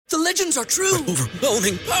The legends are true.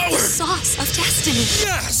 Overwhelming power! Sauce of destiny.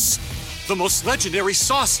 Yes! The most legendary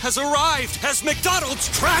sauce has arrived as McDonald's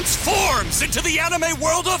transforms into the anime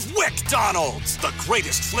world of WickDonald's. The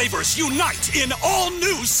greatest flavors unite in all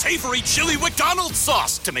new savory chili McDonald's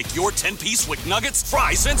sauce to make your 10-piece Wick Nuggets,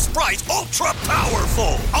 fries, and Sprite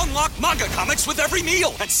ultra-powerful. Unlock manga comics with every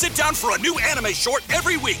meal and sit down for a new anime short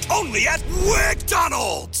every week only at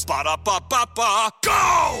WickDonald's. Ba-da-ba-ba-ba,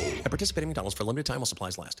 go! At participating McDonald's for a limited time while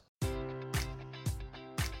supplies last.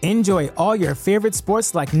 Enjoy all your favorite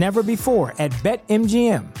sports like never before at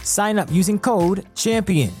BetMGM. Sign up using code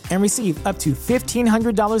CHAMPION and receive up to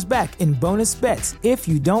 $1,500 back in bonus bets if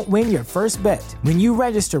you don't win your first bet. When you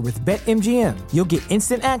register with BetMGM, you'll get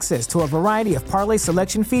instant access to a variety of parlay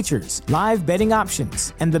selection features, live betting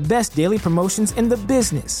options, and the best daily promotions in the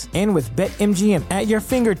business. And with BetMGM at your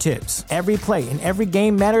fingertips, every play and every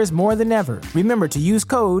game matters more than ever. Remember to use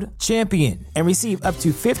code CHAMPION and receive up to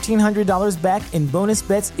 $1,500 back in bonus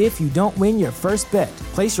bets if you don't win your first bet.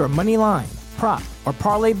 Place your money line, prop, or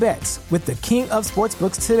parlay bets with the king of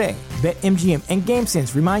sportsbooks today. BetMGM and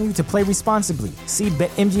GameSense remind you to play responsibly. See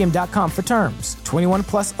BetMGM.com for terms. 21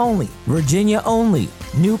 plus only. Virginia only.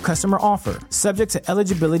 New customer offer. Subject to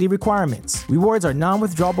eligibility requirements. Rewards are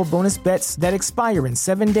non-withdrawable bonus bets that expire in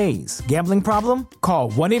 7 days. Gambling problem? Call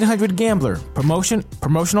 1-800-GAMBLER.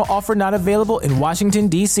 Promotional offer not available in Washington,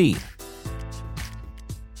 D.C.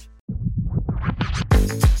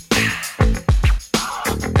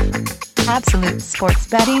 Absolute sports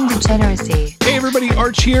betting degeneracy. Hey everybody,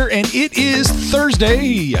 Arch here, and it is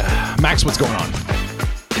Thursday. Max, what's going on?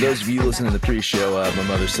 For those of you listening to the pre-show, my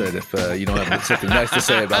mother said if you don't have something nice to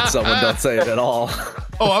say about someone, don't say it at all.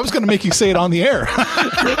 Oh, I was going to make you say it on the air.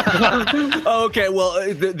 Okay, well,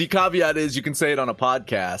 the caveat is you can say it on a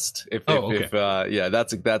podcast. Yeah,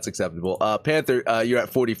 that's acceptable. Panther, you're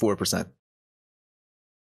at 44%.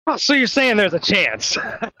 Oh, so you're saying there's a chance.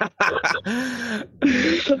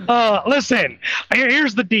 Listen,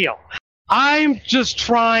 here's the deal. I'm just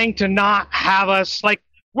trying to not have us, like,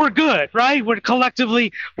 we're good, right? We're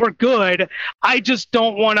good. I just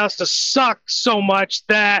don't want us to suck so much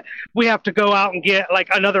that we have to go out and get, like,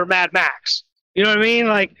 another Mad Max. You know what I mean?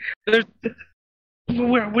 Like,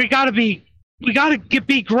 we gotta be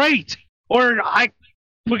great. Or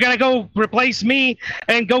we gotta go replace me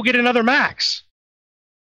and go get another Max.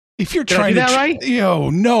 If you're trying to, right?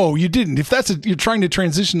 No, you didn't. If you're trying to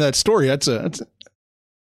transition to that story, that's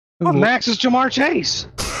Max is Jamar Chase.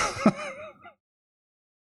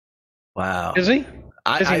 Wow. Is he?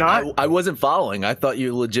 Is he not? I wasn't following. I thought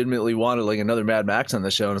you legitimately wanted like another Mad Max on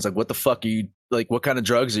the show, and it's like, what the fuck are you like? What kind of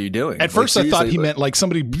drugs are you doing? At first, I thought he meant like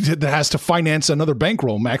somebody that has to finance another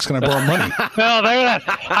bankroll. Max, can I borrow money? Well,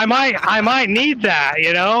 I might need that.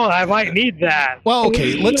 You know, I might need that. Well,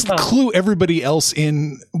 okay. Let's clue everybody else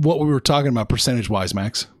in what we were talking about percentage wise,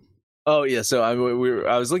 Max. Oh yeah. So I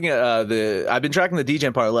was looking at I've been tracking the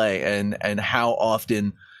DJ parlay and how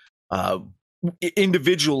often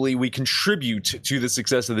individually we contribute to the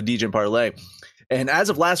success of the DJ parlay. And as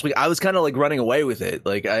of last week, I was kind of like running away with it.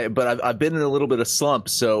 But I've been in a little bit of slump.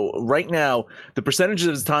 So right now, the percentage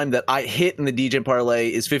of the time that I hit in the DJ parlay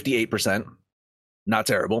is 58%. Not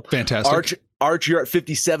terrible. Fantastic. Arch, you're at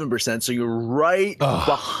 57%. So you're right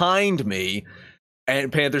behind me.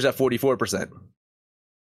 And Panthers at 44%.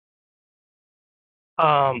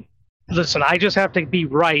 Listen, I just have to be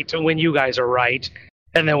right when you guys are right.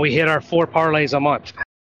 And then we hit our 4 parlays a month.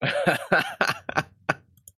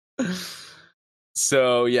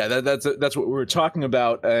 So yeah, that's what we were talking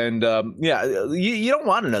about, and you don't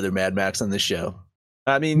want another Mad Max on this show.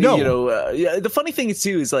 I mean, no. The funny thing is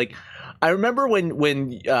too is like, I remember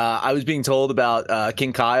when I was being told about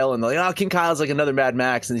King Kyle, and they're like, oh, King Kyle's like another Mad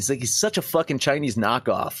Max, and he's such a fucking Chinese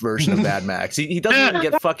knockoff version of Mad Max. He doesn't even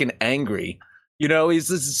get fucking angry, you know. He's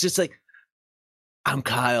just like, I'm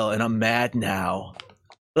Kyle and I'm mad now.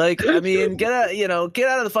 Like, I mean, get out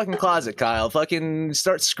of the fucking closet, Kyle. Fucking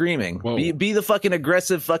start screaming. Be the fucking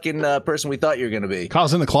aggressive fucking person we thought you were gonna be.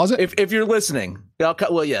 Kyle's in the closet. If you're listening,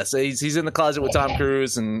 well, yes, he's in the closet with Tom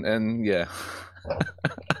Cruise and yeah.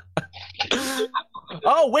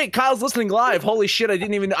 Oh wait, Kyle's listening live. Holy shit! I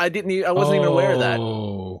wasn't even aware of that.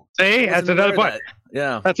 See, that's another part.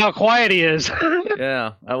 Yeah, that's how quiet he is.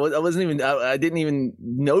 Yeah, I didn't even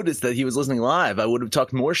notice that he was listening live. I would have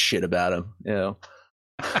talked more shit about him. You know.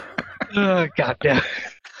 Oh, goddamn.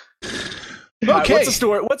 Okay.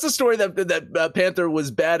 What's the story that Panther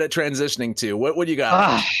was bad at transitioning to? What do you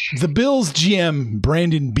got? The Bills GM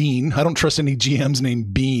Brandon Beane. I don't trust any GMs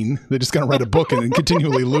named Beane. They're just going to write a book and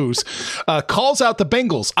continually lose. Calls out the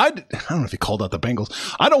Bengals. I don't know if he called out the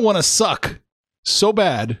Bengals. I don't want to suck so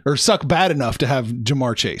bad or suck bad enough to have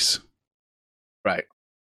Jamar Chase. Right.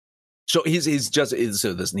 So he's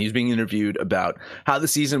being interviewed about how the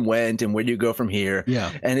season went and where do you go from here.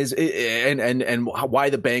 Yeah. And and why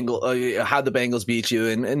the how the Bengals beat you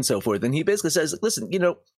and so forth. And he basically says, listen,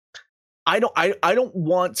 I don't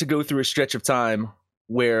want to go through a stretch of time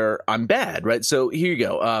where I'm bad. Right. So here you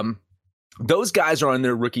go. Those guys are on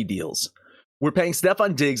their rookie deals. We're paying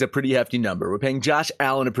Stephon Diggs a pretty hefty number. We're paying Josh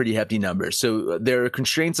Allen a pretty hefty number. So there are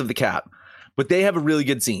constraints of the cap, but they have a really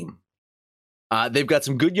good team. They've got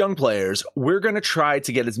some good young players. We're going to try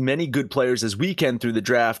to get as many good players as we can through the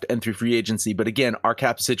draft and through free agency. But again, our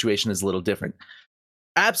cap situation is a little different.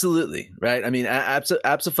 Absolutely. Right. I mean,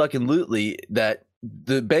 abso-fucking-lutely that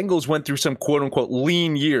the Bengals went through some quote unquote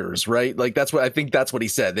lean years, right? Like that's what he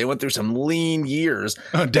said. They went through some lean years.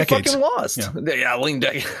 Decades. They fucking lost. Yeah, lean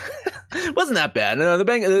decade. Wasn't that bad. No, the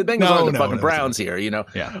Bengals aren't the fucking Browns here,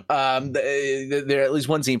 Yeah. They're at least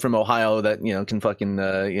one team from Ohio that, can fucking,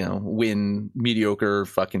 win mediocre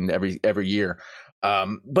fucking every year.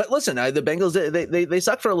 But listen, the Bengals, they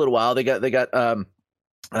sucked for a little while. They got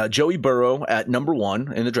Joey Burrow at number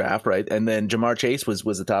 1 in the draft, right? And then Jamar Chase was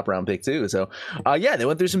the top round pick too. So, they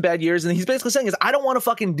went through some bad years, and he's basically saying I don't want to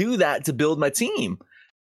fucking do that to build my team.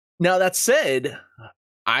 Now that said,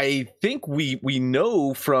 I think we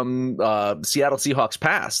know from Seattle Seahawks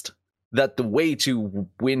past that the way to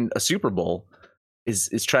win a Super Bowl is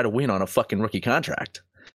try to win on a fucking rookie contract.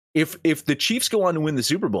 If the Chiefs go on to win the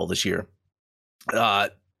Super Bowl this year,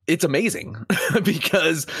 it's amazing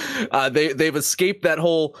because they've escaped that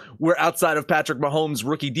whole we're outside of Patrick Mahomes'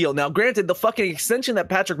 rookie deal. Now, granted, the fucking extension that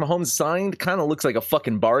Patrick Mahomes signed kind of looks like a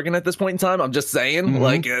fucking bargain at this point in time. I'm just saying,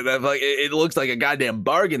 it looks like a goddamn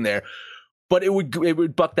bargain there. But it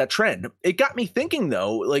would buck that trend. It got me thinking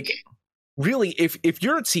though, like really, if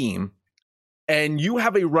you're a team and you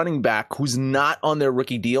have a running back who's not on their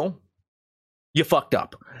rookie deal, you fucked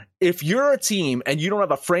up. If you're a team and you don't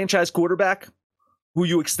have a franchise quarterback who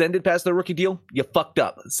you extended past their rookie deal, you fucked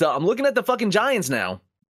up. So I'm looking at the fucking Giants now.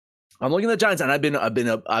 I'm looking at the Giants, and I've been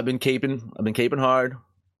caping hard,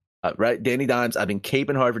 right? Danny Dimes. I've been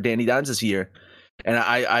caping hard for Danny Dimes this year, and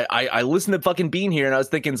I listened to fucking Bean here, and I was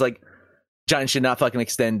thinking, it's like Giants should not fucking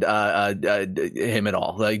extend him at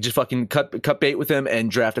all. Like just fucking cut bait with him and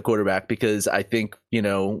draft a quarterback, because I think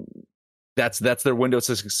that's their window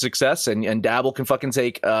to success, and Dabble can fucking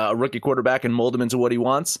take a rookie quarterback and mold him into what he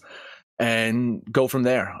wants and go from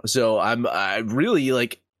there. So I really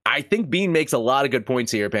like. I think Bean makes a lot of good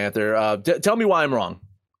points here, Panther. Tell me why I'm wrong.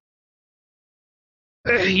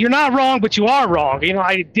 You're not wrong, but you are wrong.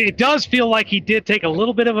 It does feel like he did take a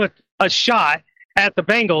little bit of a shot at the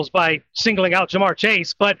Bengals by singling out Jamar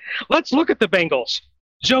Chase. But let's look at the Bengals.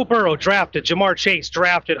 Joe Burrow drafted, Jamar Chase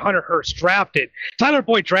drafted, Hunter Hurst drafted, Tyler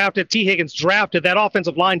Boyd drafted, T. Higgins drafted, that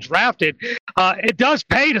offensive line drafted. It does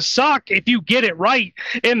pay to suck if you get it right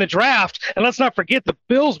in the draft. And let's not forget, the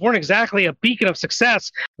Bills weren't exactly a beacon of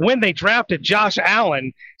success when they drafted Josh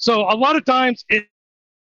Allen. So a lot of times it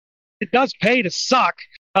does pay to suck.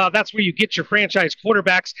 That's where you get your franchise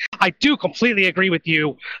quarterbacks. I do completely agree with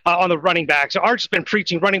you on the running backs. Arch's been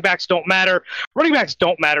preaching running backs don't matter. Running backs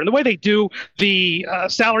don't matter. And the way they do the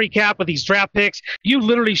salary cap with these draft picks, you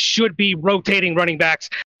literally should be rotating running backs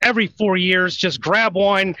every 4 years. Just grab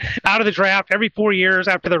one out of the draft every 4 years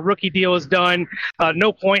after the rookie deal is done.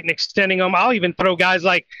 No point in extending them. I'll even throw guys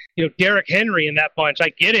like Derrick Henry in that bunch.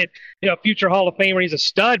 I get it. Future Hall of Famer, he's a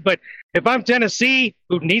stud. But if I'm Tennessee,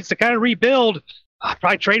 who needs to kind of rebuild, I'd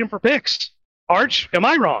probably trade him for picks. Arch, am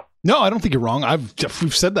I wrong? No, I don't think you're wrong.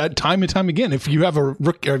 We've said that time and time again. If you have a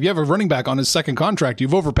running back on his second contract,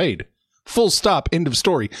 you've overpaid. Full stop. End of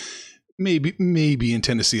story. Maybe in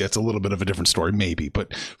Tennessee that's a little bit of a different story. Maybe,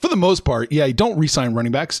 but for the most part, yeah, don't re-sign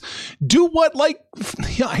running backs. Do what, I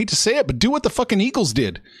hate to say it, but do what the fucking Eagles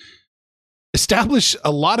did. Establish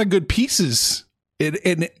a lot of good pieces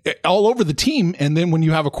and all over the team, and then when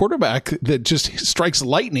you have a quarterback that just strikes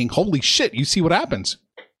lightning, holy shit, you see what happens.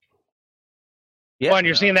 Yeah, well, and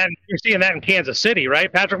you're seeing that in Kansas City,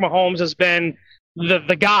 right? Patrick Mahomes has been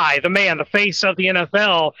the guy, the man, the face of the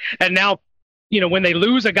NFL, and now when they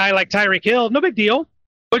lose a guy like Tyreek Hill, no big deal.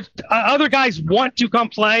 But other guys want to come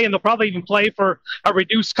play, and they'll probably even play for a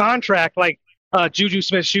reduced contract, like Juju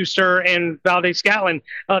Smith-Schuster and Valdez-Scantling.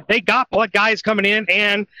 They got guys coming in,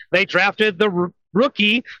 and they drafted the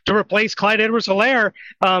rookie to replace Clyde Edwards-Helaire.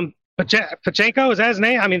 Pachenko, is that his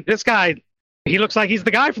name? I mean, this guy, he looks like he's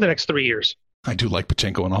the guy for the next 3 years. I do like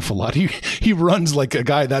Pachenko an awful lot. He runs like a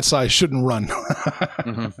guy that size shouldn't run.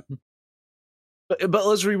 Mm-hmm. But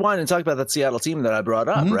let's rewind and talk about that Seattle team that I brought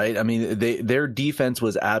up, right? I mean, their defense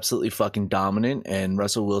was absolutely fucking dominant, and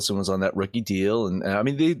Russell Wilson was on that rookie deal. And I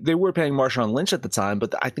mean, they were paying Marshawn Lynch at the time,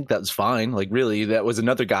 but I think that was fine. Like, really, that was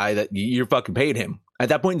another guy that you fucking paid him. At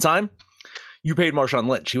that point in time, you paid Marshawn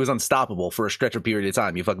Lynch. He was unstoppable for a stretch of period of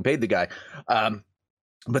time. You fucking paid the guy.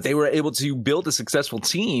 But they were able to build a successful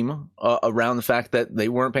team around the fact that they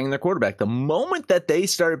weren't paying their quarterback. The moment that they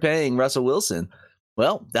started paying Russell Wilson,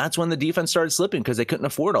 well, that's when the defense started slipping because they couldn't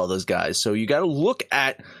afford all those guys. So you got to look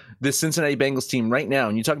at the Cincinnati Bengals team right now,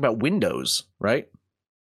 and you talk about windows, right?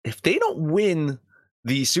 If they don't win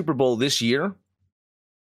the Super Bowl this year,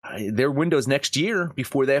 their window's next year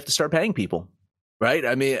before they have to start paying people, right?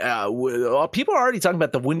 I mean, people are already talking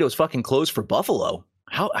about the window's fucking closed for Buffalo.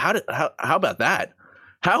 How about that?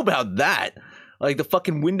 How about that? Like, the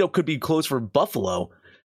fucking window could be closed for Buffalo.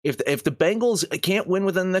 If the Bengals can't win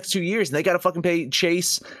within the next 2 years and they got to fucking pay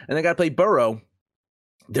Chase and they got to pay Burrow,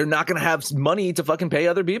 they're not going to have money to fucking pay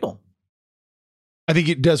other people. I think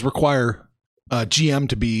it does require GM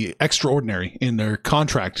to be extraordinary in their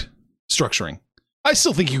contract structuring. I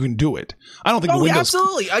still think you can do it. I don't think the window's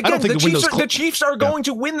absolutely. Again, I don't think the Chiefs are going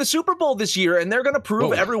to win the Super Bowl this year, and they're going to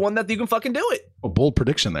prove everyone that you can fucking do it. A bold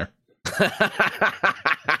prediction there.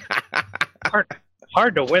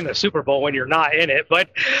 Hard to win the Super Bowl when you're not in it, but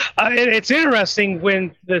it's interesting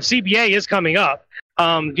when the CBA is coming up.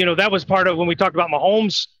 That was part of when we talked about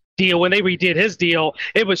Mahomes' deal. When they redid his deal,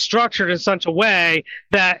 it was structured in such a way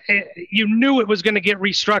that you knew it was going to get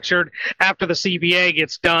restructured after the CBA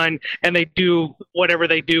gets done and they do whatever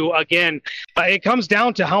they do again. It comes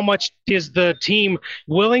down to how much is the team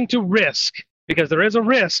willing to risk, because there is a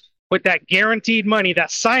risk with that guaranteed money,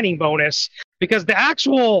 that signing bonus, because the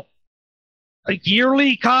actual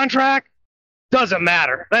yearly contract doesn't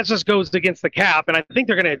matter. That just goes against the cap, and I think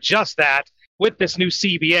they're going to adjust that with this new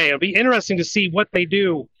CBA. It'll be interesting to see what they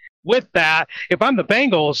do with that. If I'm the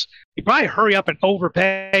Bengals, you probably hurry up and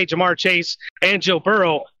overpay Jamar Chase and Joe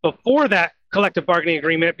Burrow before that collective bargaining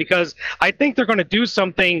agreement, because I think they're going to do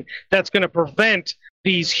something that's going to prevent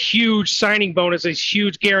these huge signing bonuses,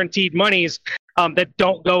 huge guaranteed monies that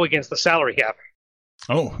don't go against the salary cap.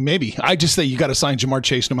 Oh, maybe. I just say you got to sign Jamar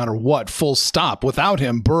Chase no matter what, full stop. Without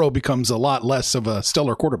him, Burrow becomes a lot less of a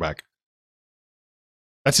stellar quarterback.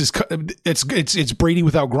 That's his. It's Brady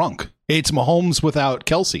without Gronk. It's Mahomes without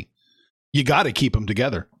Kelsey. You got to keep them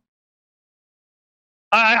together.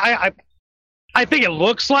 I think it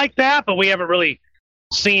looks like that, but we haven't really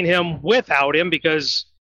seen him without him, because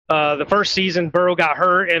the first season Burrow got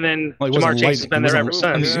hurt, and then Jamar Chase has been there ever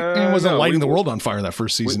since. He wasn't lighting the world on fire that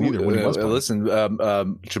first season either. When he was listen,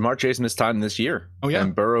 Jamar Chase missed time this year. Oh yeah,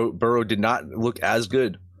 and Burrow did not look as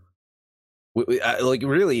good.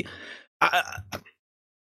 Really,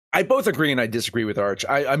 I both agree and I disagree with Arch.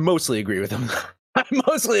 I mostly agree with him. I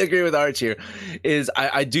mostly agree with Arch here.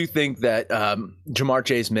 I do think that Jamar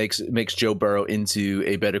Chase makes Joe Burrow into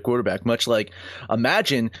a better quarterback. Much like,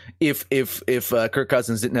 imagine if Kirk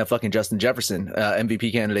Cousins didn't have fucking Justin Jefferson,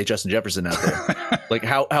 MVP candidate Justin Jefferson out there. Like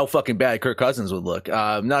how fucking bad Kirk Cousins would look.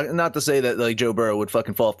 Not to say that like Joe Burrow would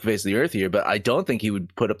fucking fall off the face of the earth here, but I don't think he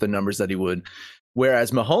would put up the numbers that he would.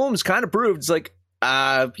 Whereas Mahomes kind of proved, it's like,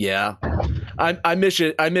 yeah, I miss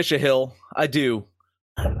it. I miss a Hill. I do.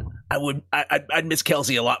 I'd miss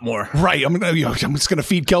Kelsey a lot more. Right. I'm just going to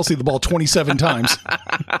feed Kelsey the ball 27 times.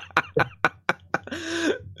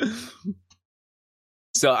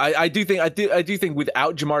 So I do think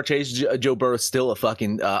without Jamar Chase, Joe Burrow is still a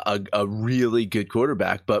fucking a really good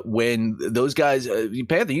quarterback. But when those guys,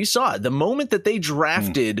 Panther, you saw it the moment that they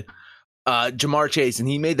drafted Jamar Chase and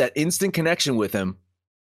he made that instant connection with him,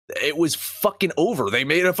 it was fucking over. They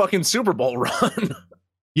made a fucking Super Bowl run.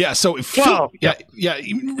 Yeah, so just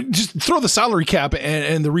throw the salary cap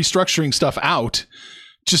and the restructuring stuff out.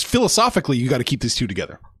 Just philosophically, you got to keep these two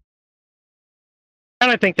together. And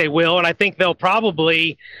I think they will, and I think they'll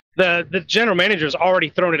probably, the general manager's already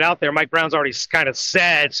thrown it out there. Mike Brown's already kind of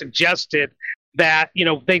suggested that,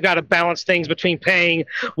 they've got to balance things between paying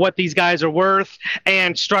what these guys are worth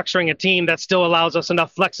and structuring a team that still allows us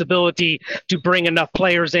enough flexibility to bring enough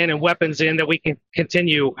players in and weapons in that we can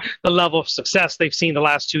continue the level of success they've seen the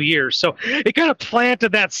last 2 years. So it kind of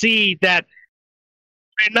planted that seed that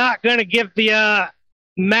we're not going to give the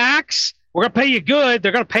max. We're going to pay you good.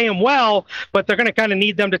 They're going to pay them well, but they're going to kind of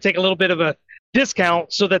need them to take a little bit of a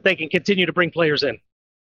discount so that they can continue to bring players in.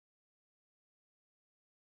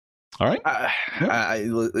 All right.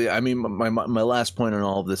 I mean, my last point on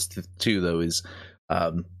all of this too, though, is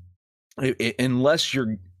unless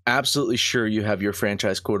you're absolutely sure you have your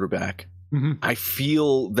franchise quarterback, I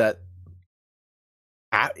feel that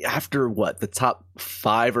after the top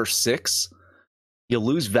 5 or 6, you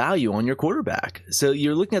lose value on your quarterback. So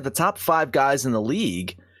you're looking at the top 5 guys in the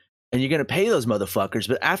league, and you're going to pay those motherfuckers.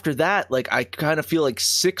 But after that, like, I kind of feel like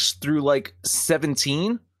 6 through like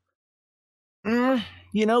 17,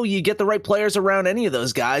 you know, you get the right players around any of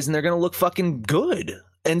those guys, and they're going to look fucking good.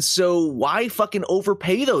 And so why fucking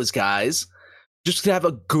overpay those guys just to have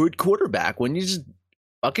a good quarterback when you just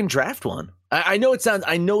fucking draft one? I know it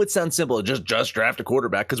sounds simple. Just draft a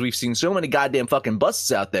quarterback, because we've seen so many goddamn fucking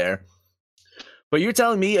busts out there. But you're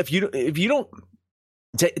telling me if you don't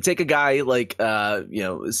take a guy like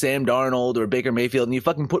Sam Darnold or Baker Mayfield, and you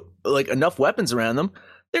fucking put like enough weapons around them,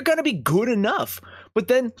 they're gonna be good enough. But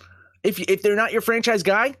then if they're not your franchise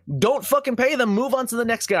guy, don't fucking pay them. Move on to the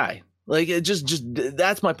next guy. Like, it just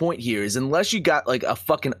that's my point here, is unless you got like a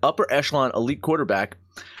fucking upper echelon elite quarterback,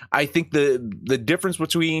 I think the difference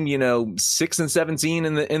between 6 and 17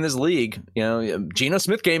 in this league, Geno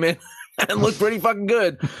Smith came in and looked pretty fucking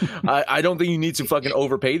good. I don't think you need to fucking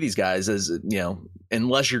overpay these guys, as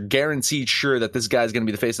unless you're guaranteed sure that this guy's going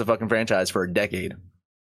to be the face of the fucking franchise for a decade.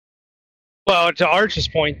 Well, to Arch's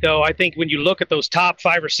point, though, I think when you look at those top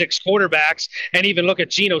 5 or 6 quarterbacks, and even look at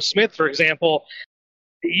Geno Smith, for example,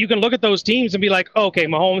 you can look at those teams and be like, okay,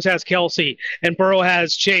 Mahomes has Kelsey, and Burrow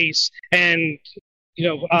has Chase, and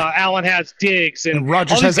Allen has Diggs, and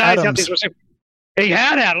Rodgers has Adams. He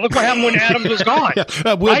had Adams. Look what happened when Adams was gone.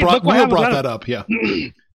 Will brought that up. Yeah,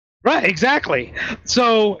 right, exactly.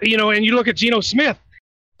 So and you look at Geno Smith,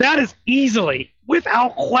 that is easily,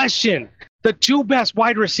 without question, the 2 best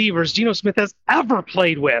wide receivers Geno Smith has ever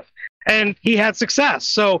played with. And he had success.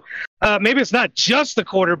 So maybe it's not just the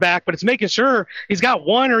quarterback, but it's making sure he's got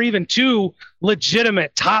 1 or even 2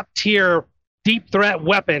 legitimate top-tier deep threat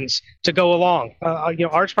weapons to go along.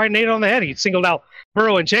 Arch probably nailed it on the head. He singled out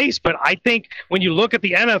Burrow and Chase, but I think when you look at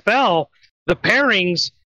the NFL, the pairings,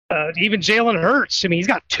 even Jalen Hurts, I mean, he's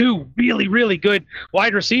got 2 really, really good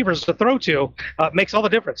wide receivers to throw to. Makes all the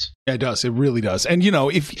difference. Yeah, it does. It really does. And,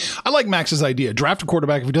 if I like Max's idea, draft a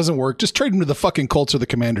quarterback. If it doesn't work, just trade him to the fucking Colts or the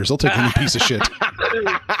Commanders. They'll take any piece of shit.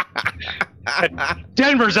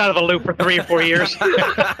 Denver's out of the loop for 3 or 4 years.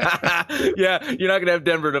 Yeah, you're not going to have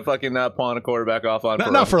Denver to fucking pawn a quarterback off on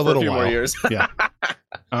not for a little few while. More years. Yeah.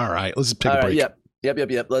 All right. Let's take a break. Yep.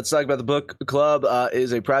 Let's talk about the Book Club.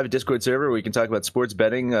 Is a private Discord server where you can talk about sports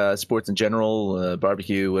betting, sports in general,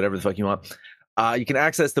 barbecue, whatever the fuck you want. You can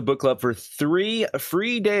access the Book Club for 3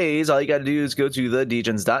 free days. All you got to do is go to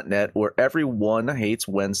thedgens.net or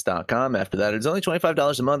everyonehateswentz.com. After that, it's only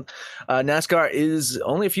 $25 a month. NASCAR is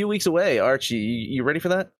only a few weeks away. Archie, you ready for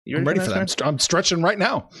that? I'm ready for that. I'm stretching right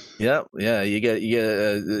now. Yeah. You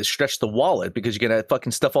get stretch the wallet, because you're gonna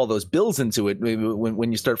fucking stuff all those bills into it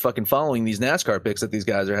when you start fucking following these NASCAR picks that these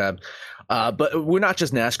guys are having. But we're not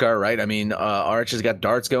just NASCAR, right? I mean, Arch has got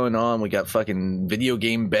darts going on. We got fucking video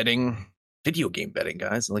game betting,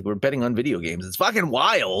 guys. Like, we're betting on video games. It's fucking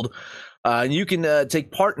wild. And you can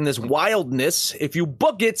take part in this wildness if you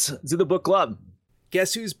book it to the Book Club.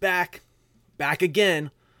 Guess who's back? Back again.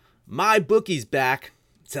 My bookie's back.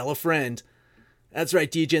 Tell a friend. That's right,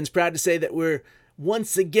 DJ's proud to say that we're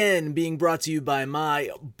once again being brought to you by My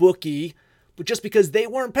Bookie. But just because they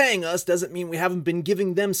weren't paying us doesn't mean we haven't been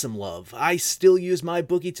giving them some love. I still use My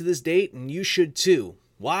Bookie to this date, and you should too.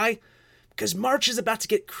 Why? Because March is about to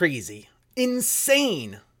get crazy.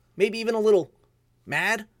 Insane, maybe even a little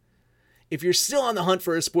mad. If you're still on the hunt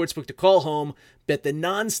for a sportsbook to call home, bet the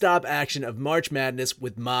non-stop action of March Madness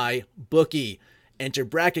with My Bookie. Enter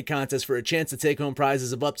bracket contests for a chance to take home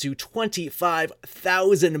prizes of up to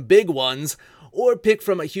 25,000 big ones, or pick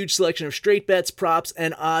from a huge selection of straight bets, props,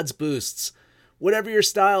 and odds boosts. Whatever your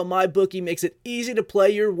style, My Bookie makes it easy to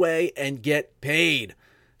play your way and get paid.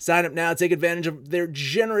 Sign up now, take advantage of their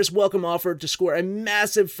generous welcome offer to score a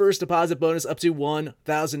massive first deposit bonus up to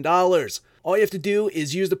 $1,000. All you have to do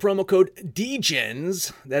is use the promo code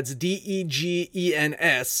DEGENS, that's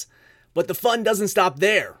DEGENS, but the fun doesn't stop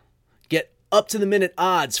there. Get up-to-the-minute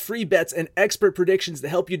odds, free bets, and expert predictions to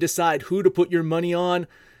help you decide who to put your money on.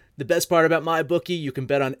 The best part about My Bookie, you can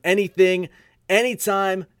bet on anything,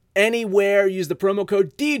 anytime, anywhere. Use the promo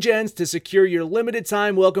code DEGENS to secure your limited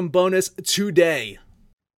time welcome bonus today.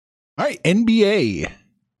 All right, NBA.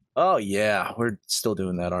 Oh yeah, we're still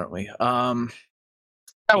doing that, aren't we?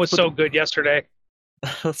 That was so good yesterday.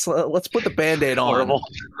 Let's put the Band-Aid on. Horrible.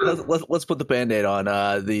 Let's put the Band-Aid on.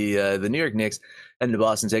 The New York Knicks and the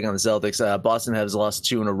Boston take on the Celtics. Boston has lost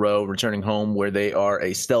 2 in a row, returning home where they are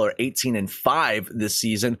a stellar 18-5 this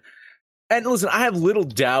season. And listen, I have little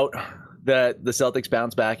doubt that the Celtics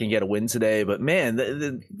bounce back and get a win today, but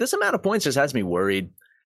man, this amount of points just has me worried.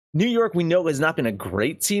 New York, we know, has not been a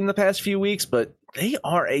great team the past few weeks, but they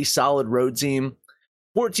are a solid road team.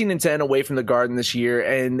 14-10 away from the Garden this year.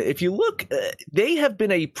 And if you look, they have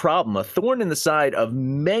been a problem, a thorn in the side of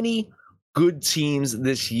many good teams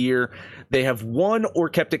this year. They have won or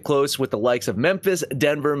kept it close with the likes of Memphis,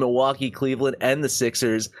 Denver, Milwaukee, Cleveland, and the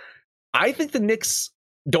Sixers. I think the Knicks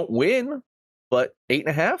don't win, but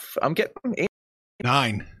 8.5. I'm getting 8.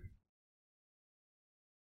 9.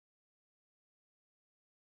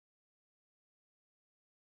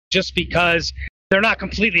 Just because they're not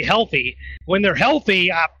completely healthy. When they're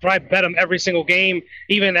healthy, I probably bet them every single game,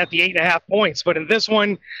 even at the 8.5 points. But in this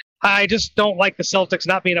one, I just don't like the Celtics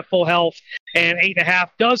not being at full health, and 8.5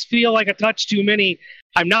 does feel like a touch too many.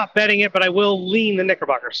 I'm not betting it, but I will lean the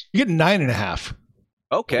Knickerbockers. You get 9.5.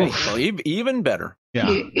 Okay, well, even better. Yeah,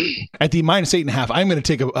 at the -8.5, I'm going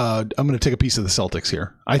to take a piece of the Celtics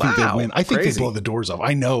here. I think they win. I think they blow the doors off.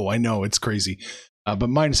 I know, it's crazy, but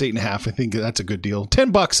 -8.5, I think that's a good deal.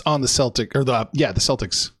 $10 on the Celtic or the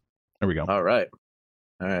Celtics. There we go. All right.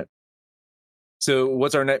 So,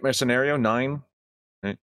 what's our nightmare scenario? 9.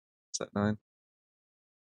 Right? Is that 9?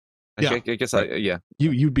 Yeah, I guess right.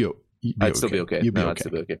 You'd be. I'd still be okay. You'd be no, okay. I'd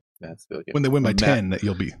still be okay. Yeah, I'd still be okay. When they win by 10, that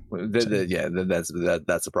you'll be. That's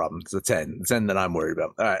the problem. It's a 10. It's 10 that I'm worried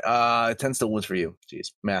about. All right. 10 still wins for you. Jeez,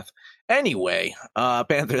 math. Anyway,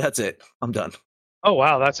 Panther, that's it. I'm done. Oh,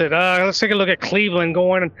 wow, that's it. Let's take a look at Cleveland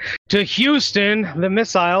going to Houston. The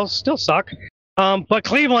missiles still suck. But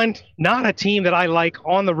Cleveland, not a team that I like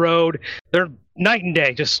on the road. They're night and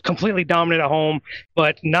day, just completely dominant at home,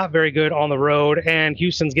 but not very good on the road. And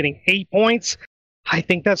Houston's getting 8 points. I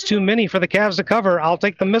think that's too many for the Cavs to cover. I'll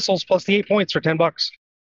take the missiles plus the 8 points for $10.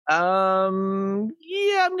 Yeah,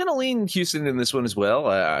 I'm gonna lean Houston in this one as well.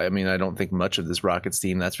 I mean, I don't think much of this Rockets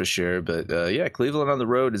team, that's for sure. But yeah, Cleveland on the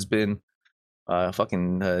road has been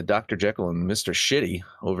fucking Dr. Jekyll and Mr. Shitty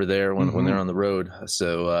over there when they're on the road.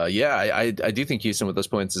 So yeah, I do think Houston with those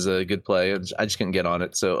points is a good play. I just couldn't get on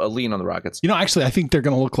it, so a lean on the Rockets. Actually, I think they're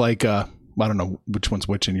gonna look like I don't know which one's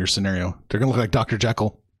which in your scenario. They're gonna look like Dr.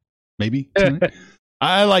 Jekyll, maybe.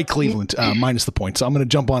 I like Cleveland minus the points, so I'm going to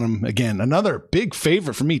jump on them again. Another big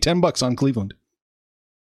favorite for me, $10 on Cleveland.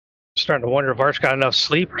 Starting to wonder if Arch got enough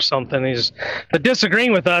sleep or something.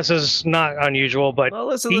 Disagreeing with us is not unusual, but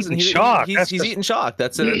listen, chalk. He's eating chalk.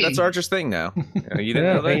 That's Archer's thing now. You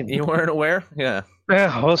didn't know that? You weren't aware? Yeah.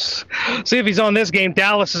 Yeah, we'll see if he's on this game.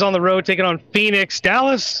 Dallas is on the road taking on Phoenix.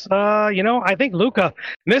 Dallas, I think Luka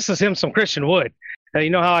misses him some Christian Wood. You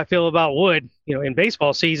know how I feel about Wood, in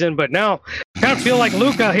baseball season, but now I kind of feel like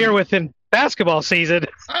Luka here within basketball season.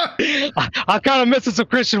 I'm kind of missing some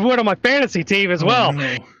Christian Wood on my fantasy team as well.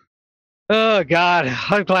 Oh, God.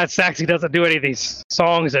 I'm glad Saxy doesn't do any of these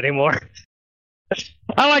songs anymore.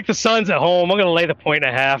 I like the Suns at home. I'm going to lay the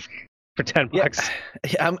 1.5 for $10.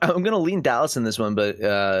 Yeah, I'm going to lean Dallas in this one, but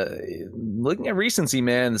looking at recency,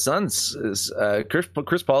 man, the Suns is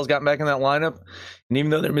Chris Paul's gotten back in that lineup, and even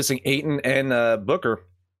though they're missing Ayton and Booker,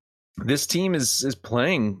 this team is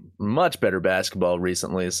playing much better basketball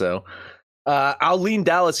recently. So I'll lean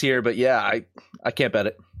Dallas here, but yeah, I can't bet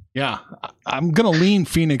it. Yeah, I'm going to lean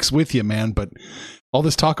Phoenix with you, man, but all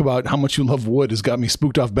this talk about how much you love Wood has got me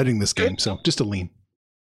spooked off betting this game, so just a lean.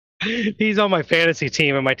 He's on my fantasy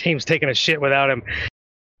team, and my team's taking a shit without him.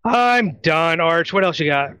 I'm done, Arch. What else you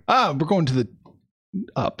got? We're going to the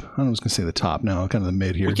up. I was going to say the top. No, kind of the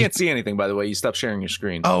mid here. We can't see anything, by the way. You stopped sharing your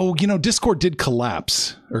screen. Oh, Discord did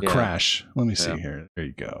collapse or crash. Let me see here. There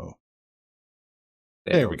you go.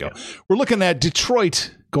 There we go. We're looking at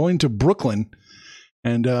Detroit going to Brooklyn.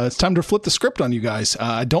 And it's time to flip the script on you guys.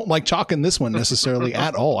 I don't like chalk in this one necessarily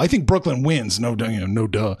at all. I think Brooklyn wins. No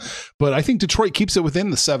duh. But I think Detroit keeps it within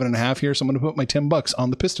the 7.5 here. So I'm going to put my $10 on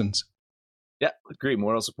the Pistons. Yeah, great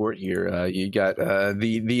moral support here. You got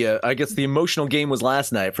the I guess the emotional game was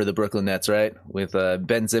last night for the Brooklyn Nets, right? With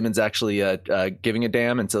Ben Simmons actually giving a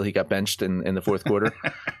damn until he got benched in the fourth quarter.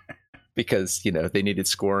 Because, they needed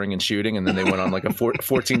scoring and shooting, and then they went on like a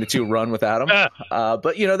 14-2 run without him. But,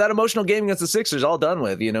 that emotional game against the Sixers, all done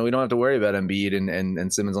with. We don't have to worry about Embiid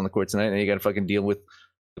and Simmons on the court tonight. Now you got to fucking deal with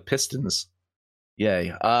the Pistons.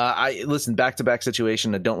 Yay. Listen, back-to-back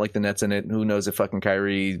situation. I don't like the Nets in it. Who knows if fucking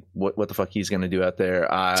Kyrie, what the fuck he's going to do out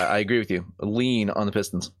there. I agree with you. Lean on the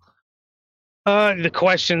Pistons. The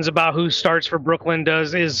questions about who starts for Brooklyn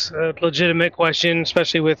is a legitimate question,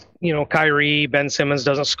 especially with, Kyrie, Ben Simmons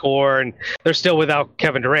doesn't score, and they're still without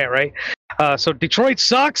Kevin Durant, right? So Detroit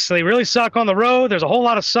sucks. They really suck on the road. There's a whole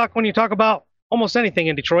lot of suck when you talk about almost anything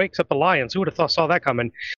in Detroit except the Lions. Who would have saw that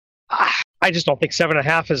coming? I just don't think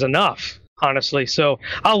 7.5 is enough, honestly. So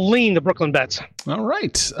I'll lean the Brooklyn bets. All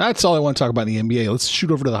right. That's all I want to talk about in the NBA. Let's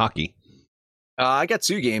shoot over to the hockey. I got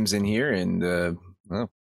 2 games in here, and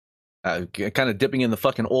kind of dipping in the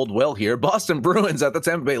fucking old well here. Boston Bruins at the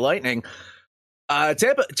Tampa Bay Lightning.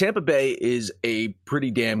 Tampa Bay is a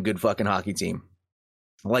pretty damn good fucking hockey team.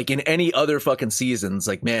 Like in any other fucking seasons,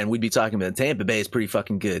 like, man, we'd be talking about Tampa Bay is pretty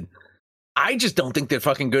fucking good. I just don't think they're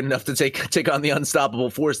fucking good enough to take on the unstoppable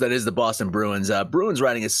force that is the Boston Bruins. Bruins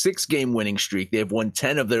riding a 6-game winning streak. They have won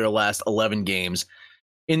 10 of their last 11 games.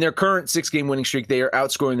 In their current 6-game winning streak, they are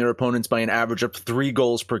outscoring their opponents by an average of 3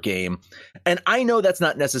 goals per game. And I know that's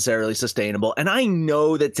not necessarily sustainable. And I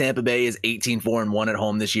know that Tampa Bay is 18-4-1 at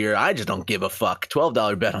home this year. I just don't give a fuck.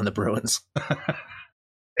 $12 bet on the Bruins.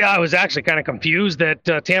 I was actually kind of confused that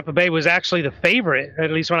Tampa Bay was actually the favorite,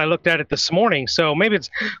 at least when I looked at it this morning. So maybe it's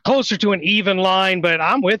closer to an even line, but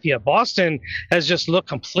I'm with you. Boston has just looked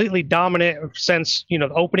completely dominant since, the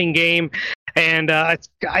opening game. And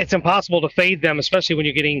it's impossible to fade them, especially when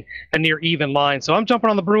you're getting a near even line. So I'm jumping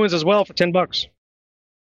on the Bruins as well for $10.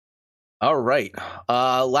 All right.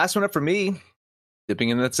 Last one up for me, dipping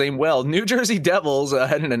in that same well. New Jersey Devils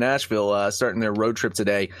heading to Nashville, starting their road trip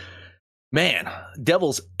today. Man,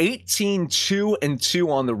 Devils 18-2-2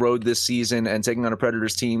 on the road this season and taking on a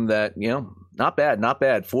Predators team that, not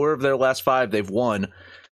bad. 4 of their last 5 they've won.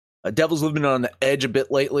 Devils have been on the edge a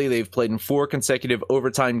bit lately. They've played in 4 consecutive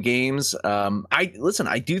overtime games. I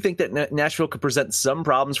do think that Nashville could present some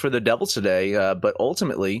problems for the Devils today, but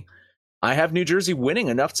ultimately, I have New Jersey winning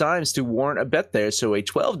enough times to warrant a bet there. So a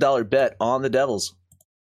 $12 bet on the Devils.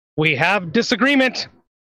 We have disagreement.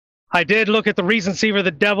 I did look at the recency for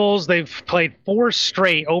the Devils. They've played 4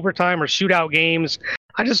 straight overtime or shootout games.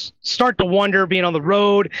 I just start to wonder, being on the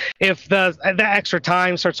road, if the extra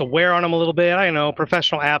time starts to wear on them a little bit. I know,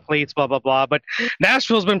 professional athletes, blah, blah, blah. But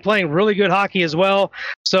Nashville's been playing really good hockey as well.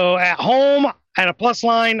 So at home, at a plus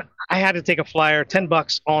line, I had to take a flyer,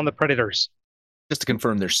 $10 on the Predators. Just to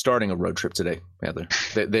confirm, they're starting a road trip today, Panther.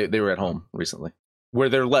 They were at home recently, where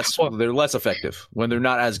they're less effective, when they're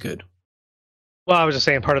not as good. Well, I was just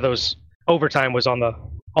saying part of those overtime was on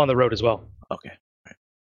the road as well. Okay. Right.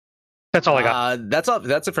 That's all I got. That's all.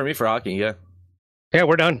 That's it for me for hockey. Yeah. Yeah,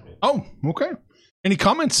 we're done. Oh, okay. Any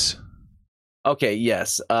comments? Okay.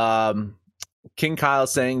 Yes. King Kyle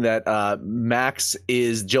saying that Max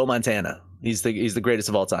is Joe Montana. He's the greatest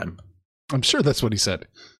of all time. I'm sure that's what he said.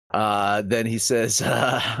 Then he says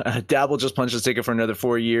Dabble just punched his ticket for another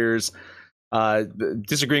 4 years.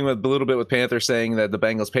 Disagreeing with a little bit with Panther, saying that the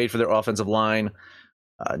Bengals paid for their offensive line.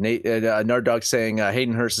 Nard Dog saying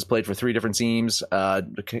Hayden Hurst has played for 3 different teams.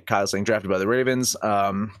 Kyle saying drafted by the Ravens.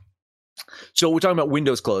 So we're talking about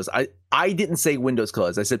windows closed. I didn't say windows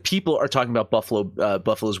closed. I said people are talking about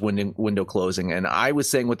Buffalo's window closing, and I was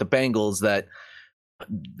saying with the Bengals that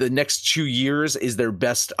the next 2 years is their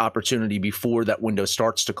best opportunity before that window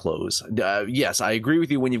starts to close. Yes, I agree with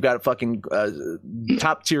you when you've got fucking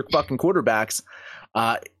top tier fucking quarterbacks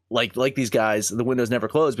like these guys, the window's never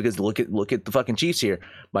closed, because look at the fucking Chiefs here.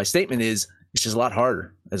 My statement is it's just a lot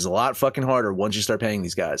harder. It's a lot fucking harder once you start paying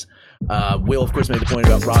these guys. Will, of course, made the point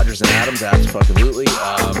about Rodgers and Adams. Absolutely.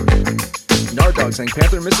 Nard Dog saying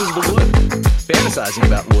Panther misses the wood, fantasizing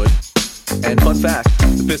about wood. And fun fact,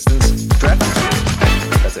 the Pistons drafted.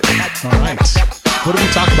 That's it. All right. What did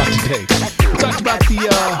we talk about today? We talked about the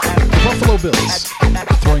Buffalo Bills,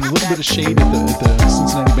 throwing a little bit of shade at the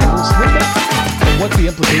Cincinnati Bengals, a little bit, and what the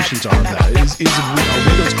implications are of that. Is our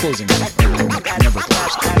windows closing or never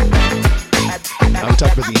closed? We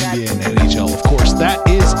talked about the NBA and NHL, of course. That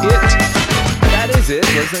is it. That is it.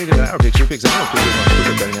 Let's make it an hour picture. Picks anyone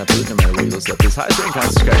on betting on food, no matter where you listen to this. High stream,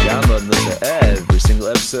 subscribe, download, and listen to every single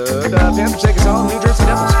episode. Panther, take us home, New Jersey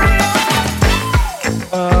Devils.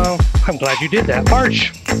 I'm glad you did that.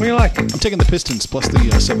 Arch, what do you like? I'm taking the Pistons plus the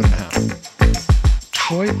 7.5.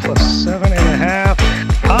 Troy plus 7.5.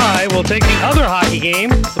 I will take the other hockey game,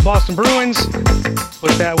 the Boston Bruins.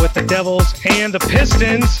 Put that with the Devils and the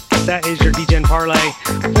Pistons. That is your DGen parlay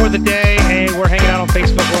for the day. And we're hanging out on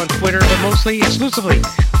Facebook, we're on Twitter, but mostly exclusively,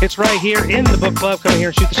 it's right here in the book club. Come here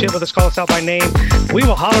and shoot the shit with us, call us out by name. We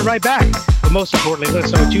will holler right back. But most importantly, let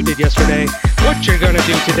us know what you did yesterday, what you're going to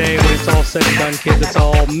do today when it's all said and done, kids. It's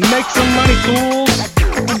all make some money, fools.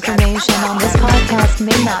 Information on this podcast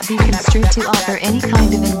may not be construed to offer any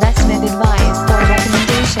kind of investment advice or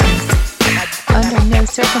recommendations. Under no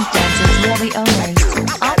circumstances will the owners,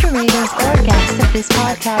 operators, or guests of this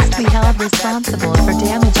podcast be held responsible for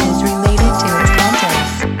damages related to its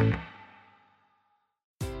contents.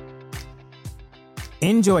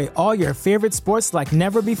 Enjoy all your favorite sports like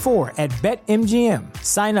never before at BetMGM.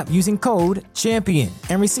 Sign up using code CHAMPION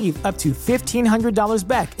and receive up to $1,500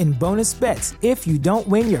 back in bonus bets if you don't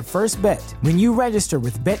win your first bet. When you register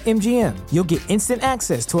with BetMGM, you'll get instant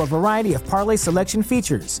access to a variety of parlay selection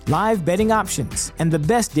features, live betting options, and the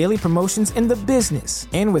best daily promotions in the business.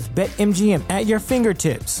 And with BetMGM at your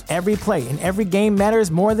fingertips, every play and every game matters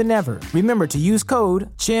more than ever. Remember to use code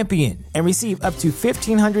CHAMPION and receive up to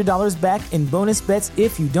 $1,500 back in bonus bets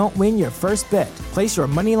if you don't win your first bet. Place your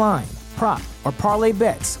money line, prop, or parlay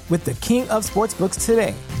bets with the king of sportsbooks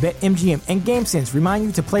today. BetMGM and GameSense remind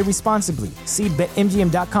you to play responsibly. See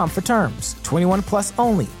BetMGM.com for terms. 21 plus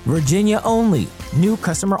only. Virginia only. New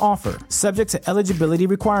customer offer. Subject to eligibility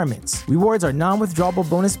requirements. Rewards are non-withdrawable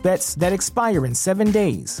bonus bets that expire in 7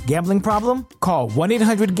 days. Gambling problem? Call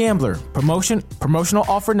 1-800-GAMBLER. Promotional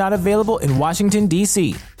offer not available in Washington,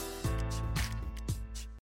 D.C.